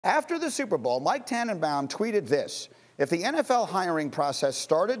After the Super Bowl, Mike Tannenbaum tweeted this: "If the NFL hiring process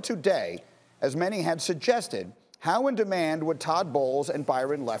started today, as many had suggested, how in demand would Todd Bowles and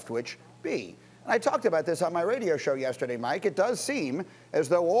Byron Leftwich be?" And I talked about this on my radio show yesterday, Mike. It does seem as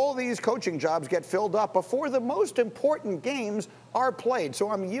though all these coaching jobs get filled up before the most important games are played. So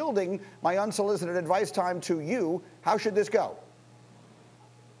I'm yielding my unsolicited advice time to you. How should this go?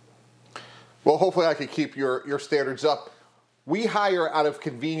 Well, hopefully I can keep your standards up. We hire out of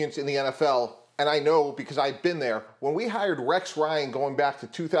convenience in the NFL, and I know because I've been there. When we hired Rex Ryan going back to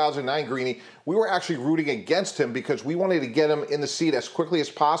 2009, Greeny, we were actually rooting against him because we wanted to get him in the seat as quickly as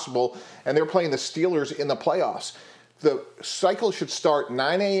possible, and they're playing the Steelers in the playoffs. The cycle should start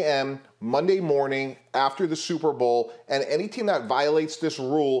 9 a.m. Monday morning after the Super Bowl, and any team that violates this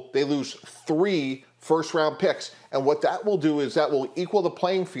rule, they lose 3 first-round picks. And what that will do is that will equal the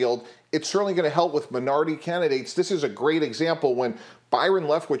playing field. It's certainly going to help with minority candidates. This is a great example when Byron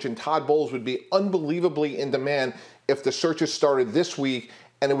Leftwich and Todd Bowles would be unbelievably in demand if the searches started this week.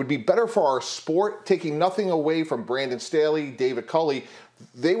 And it would be better for our sport, taking nothing away from Brandon Staley, David Culley.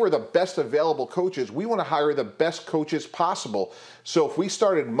 They were the best available coaches. We want to hire the best coaches possible. So if we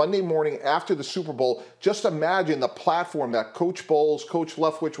started Monday morning after the Super Bowl, just imagine the platform that Coach Bowles, Coach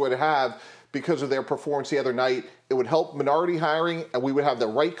Leftwich would have because of their performance the other night. It would help minority hiring, and we would have the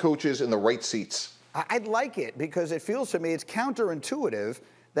right coaches in the right seats. I'd like it because it feels to me it's counterintuitive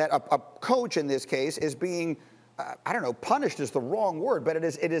that a coach in this case is being, I don't know, punished is the wrong word, but it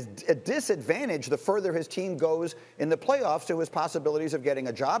is a disadvantage the further his team goes in the playoffs to his possibilities of getting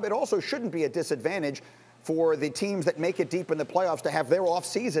a job. It also shouldn't be a disadvantage for the teams that make it deep in the playoffs to have their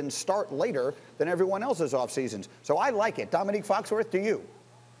offseason start later than everyone else's off seasons. So I like it. Dominique Foxworth, do you?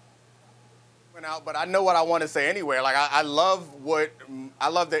 Out, but I know what I want to say anyway. Like I love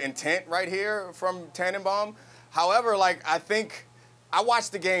the intent right here from Tannenbaum. However, like I think I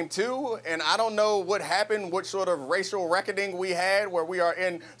watched the game too, and I don't know what happened, what sort of racial reckoning we had, where we are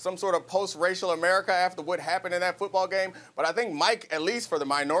in some sort of post-racial America after what happened in that football game. But I think, Mike, at least for the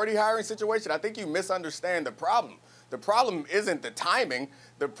minority hiring situation, I think you misunderstand the problem. The problem isn't the timing.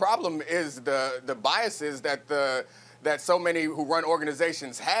 The problem is the biases that so many who run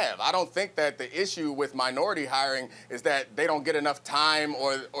organizations have. I don't think that the issue with minority hiring is that they don't get enough time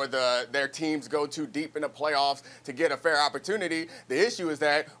or their teams go too deep in the playoffs to get a fair opportunity. The issue is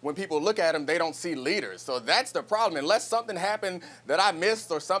that when people look at them, they don't see leaders. So that's the problem. Unless something happened that I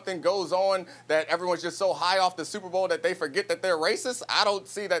missed or something goes on that everyone's just so high off the Super Bowl that they forget that they're racist, I don't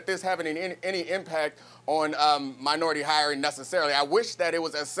see that this having any impact on minority hiring necessarily. I wish that it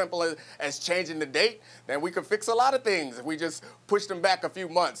was as simple as changing the date. Then we could fix a lot of things if we just pushed them back a few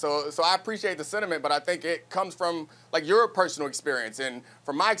months. So I appreciate the sentiment, but I think it comes from like your personal experience and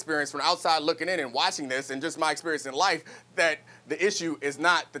from my experience from outside looking in and watching this and just my experience in life, that the issue is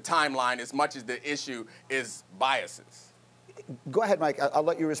not the timeline as much as the issue is biases. Go ahead, Mike. I'll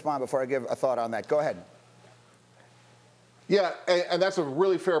let you respond before I give a thought on that. Go ahead. Yeah, and that's a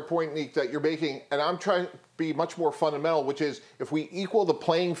really fair point, Nick, that you're making. And I'm trying to be much more fundamental, which is if we equal the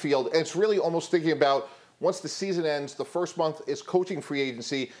playing field, and it's really almost thinking about once the season ends, the first month is coaching free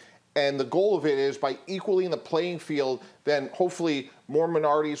agency, and the goal of it is by equaling the playing field, then hopefully more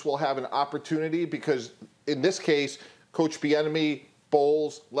minorities will have an opportunity because in this case, Coach Bieniemy,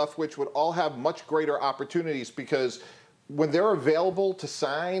 Bowles, Leftwich would all have much greater opportunities because when they're available to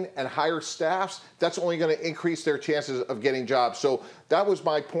sign and hire staffs, that's only going to increase their chances of getting jobs. So that was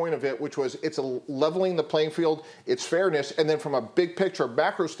my point of it, which was it's a leveling the playing field, it's fairness, and then from a big picture,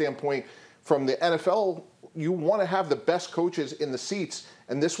 macro standpoint, from the NFL, you want to have the best coaches in the seats,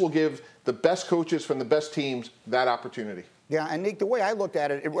 and this will give the best coaches from the best teams that opportunity. Yeah, and Nick, the way I looked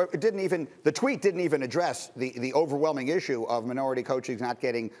at it, the tweet didn't even address the overwhelming issue of minority coaches not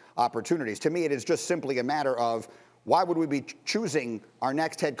getting opportunities. To me, it is just simply a matter of why would we be choosing our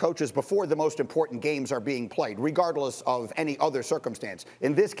next head coaches before the most important games are being played, regardless of any other circumstance?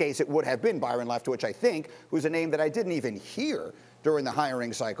 In this case, it would have been Byron Leftwich, I think, who's a name that I didn't even hear during the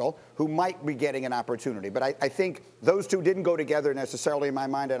hiring cycle, who might be getting an opportunity. But I think those two didn't go together necessarily in my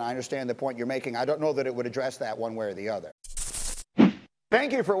mind, and I understand the point you're making. I don't know that it would address that one way or the other.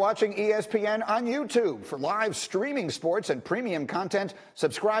 Thank you for watching ESPN on YouTube. For live streaming sports and premium content,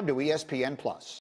 subscribe to ESPN+.